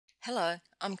Hello,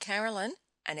 I'm Carolyn,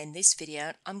 and in this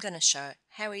video I'm going to show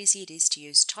how easy it is to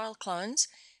use tile clones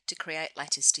to create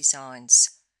lattice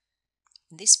designs.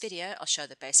 In this video I'll show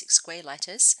the basic square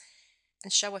lattice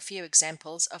and show a few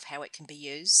examples of how it can be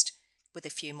used with a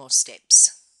few more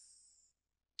steps.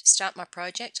 To start my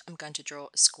project I'm going to draw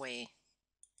a square,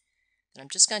 and I'm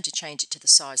just going to change it to the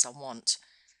size I want.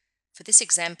 For this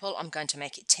example I'm going to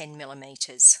make it 10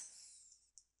 millimeters.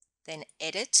 Then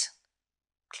Edit,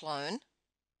 Clone,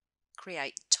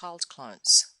 Create tiled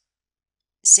clones.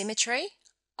 Symmetry,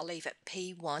 I'll leave it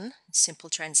P1, simple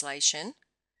translation.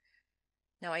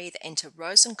 Now I either enter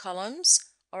rows and columns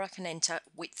or I can enter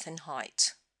width and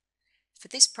height. For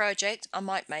this project I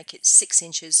might make it 6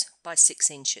 inches by 6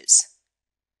 inches.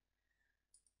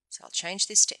 So I'll change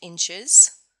this to inches.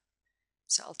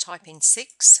 So I'll type in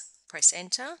 6, press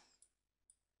enter,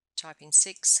 type in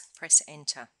 6, press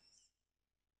enter.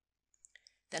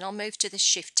 Then I'll move to the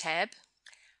Shift tab.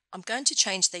 I'm going to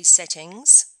change these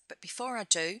settings, but before I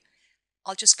do,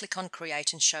 I'll just click on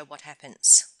Create and show what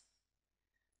happens.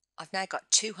 I've now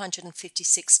got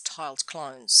 256 tiled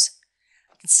clones.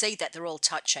 I can see that they're all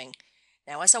touching.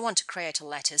 Now as I want to create a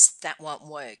lattice, that won't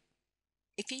work.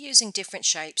 If you're using different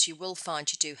shapes, you will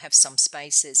find you do have some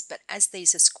spaces, but as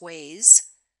these are squares,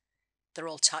 they're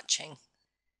all touching.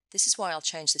 This is why I'll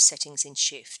change the settings in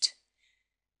Shift.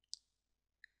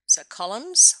 So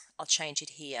columns, I'll change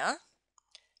it here.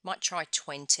 Might try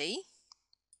 20.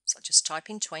 So I'll just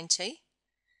type in 20.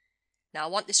 Now I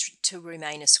want this to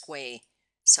remain a square,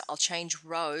 so I'll change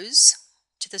rows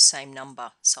to the same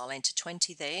number. So I'll enter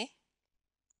 20 there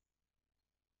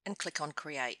and click on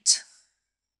Create.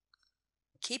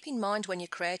 Keep in mind when you're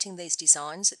creating these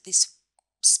designs that this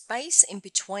space in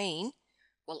between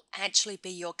will actually be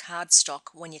your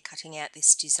cardstock when you're cutting out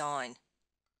this design.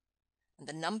 And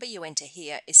the number you enter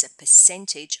here is a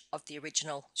percentage of the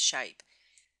original shape.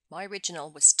 My original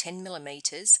was 10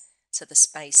 millimeters, so the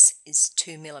space is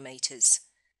 2 millimeters.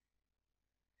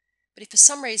 But if for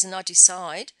some reason I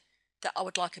decide that I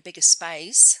would like a bigger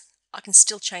space, I can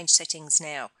still change settings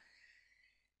now.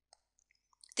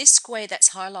 This square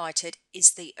that's highlighted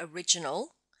is the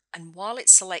original, and while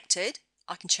it's selected,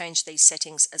 I can change these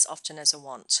settings as often as I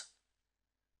want.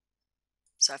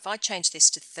 So if I change this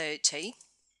to 30,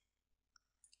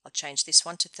 I'll change this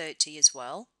one to 30 as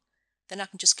well. Then I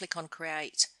can just click on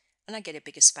Create and I get a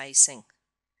bigger spacing.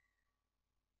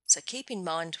 So keep in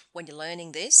mind when you're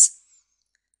learning this,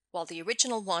 while the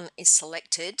original one is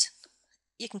selected,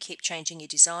 you can keep changing your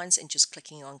designs and just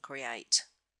clicking on Create.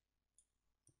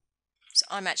 So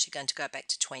I'm actually going to go back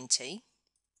to 20.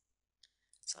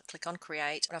 So I'll click on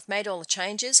Create. When I've made all the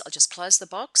changes, I'll just close the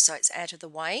box so it's out of the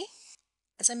way.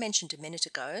 As I mentioned a minute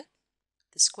ago,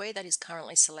 the square that is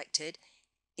currently selected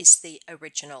is the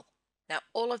original. Now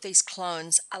all of these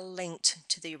clones are linked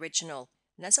to the original,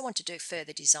 and as I want to do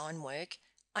further design work,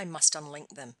 I must unlink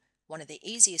them. One of the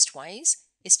easiest ways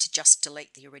is to just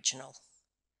delete the original.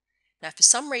 Now if for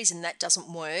some reason that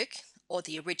doesn't work or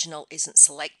the original isn't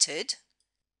selected,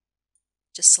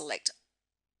 just select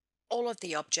all of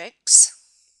the objects.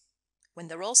 When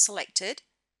they're all selected,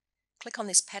 click on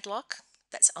this padlock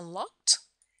that's unlocked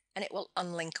and it will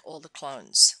unlink all the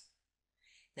clones.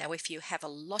 Now if you have a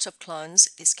lot of clones,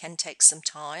 this can take some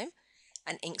time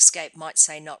and Inkscape might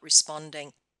say not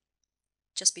responding.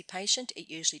 Just be patient, it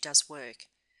usually does work.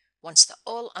 Once they're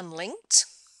all unlinked,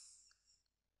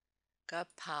 go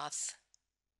Path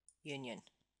Union.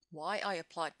 Why I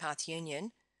applied Path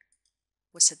Union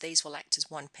was so these will act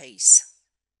as one piece.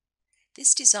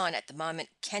 This design at the moment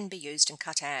can be used and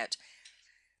cut out,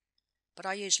 but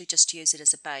I usually just use it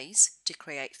as a base to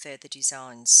create further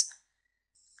designs.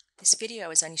 This video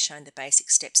has only shown the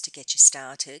basic steps to get you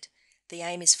started. The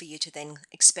aim is for you to then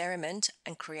experiment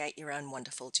and create your own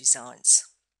wonderful designs.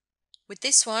 With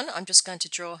this one, I'm just going to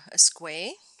draw a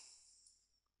square.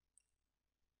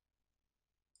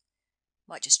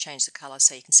 Might just change the colour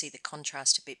so you can see the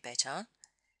contrast a bit better.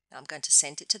 Now I'm going to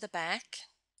send it to the back,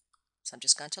 so I'm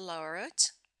just going to lower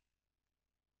it.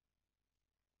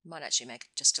 Might actually make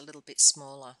it just a little bit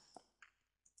smaller.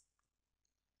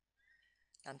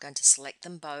 I'm going to select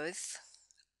them both,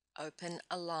 open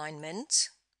alignment,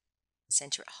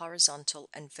 center it horizontal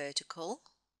and vertical.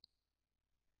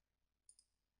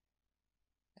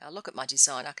 Now look at my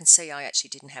design, I can see I actually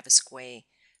didn't have a square,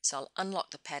 so I'll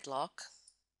unlock the padlock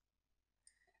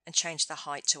and change the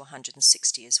height to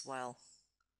 160 as well.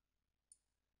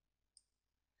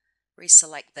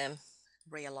 Reselect them,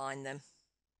 realign them.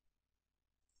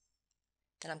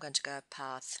 Then I'm going to go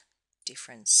Path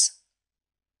Difference.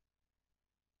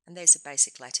 And there's a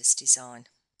basic lattice design.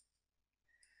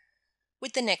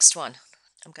 With the next one,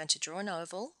 I'm going to draw an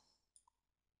oval.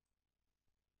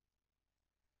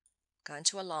 going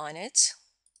to align it.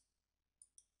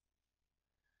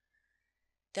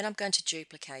 Then I'm going to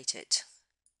duplicate it.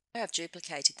 Why I've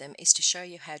duplicated them is to show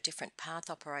you how different path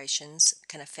operations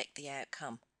can affect the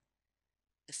outcome.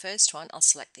 The first one, I'll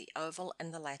select the oval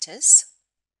and the lattice.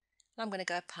 And I'm going to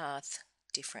go path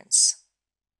difference.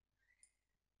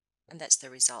 And that's the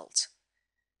result.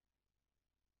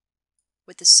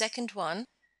 With the second one,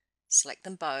 select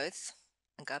them both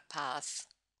and go path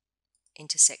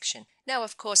intersection. Now,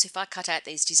 of course, if I cut out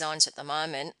these designs at the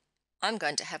moment, I'm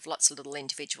going to have lots of little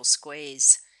individual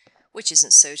squares, which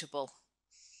isn't suitable.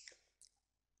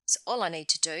 So all I need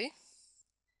to do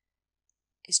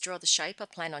is draw the shape I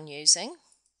plan on using.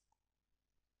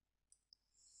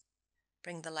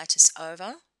 Bring the lattice over.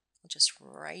 I'll just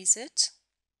raise it.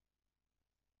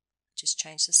 Just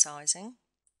change the sizing.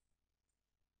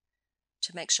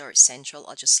 To make sure it's central,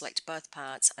 I'll just select both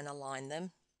parts and align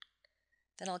them.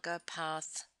 Then I'll go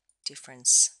path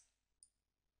difference.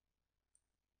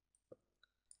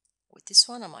 With this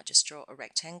one, I might just draw a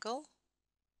rectangle.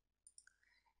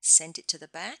 Send it to the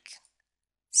back.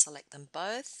 Select them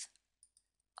both.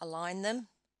 Align them.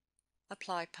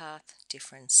 Apply path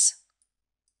difference.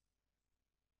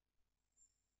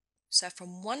 So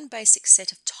from one basic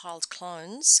set of tiled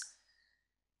clones,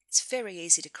 it's very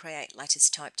easy to create lattice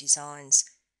type designs.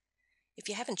 If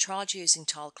you haven't tried using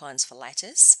tile clones for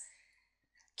lattice,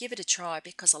 give it a try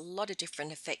because a lot of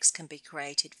different effects can be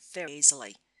created very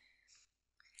easily.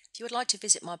 If you would like to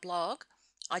visit my blog,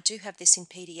 I do have this in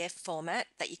PDF format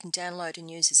that you can download and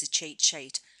use as a cheat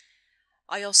sheet.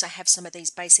 I also have some of these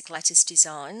basic lattice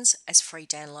designs as free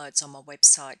downloads on my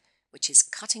website, which is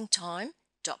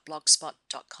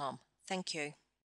cuttingtime.blogspot.com. Thank you.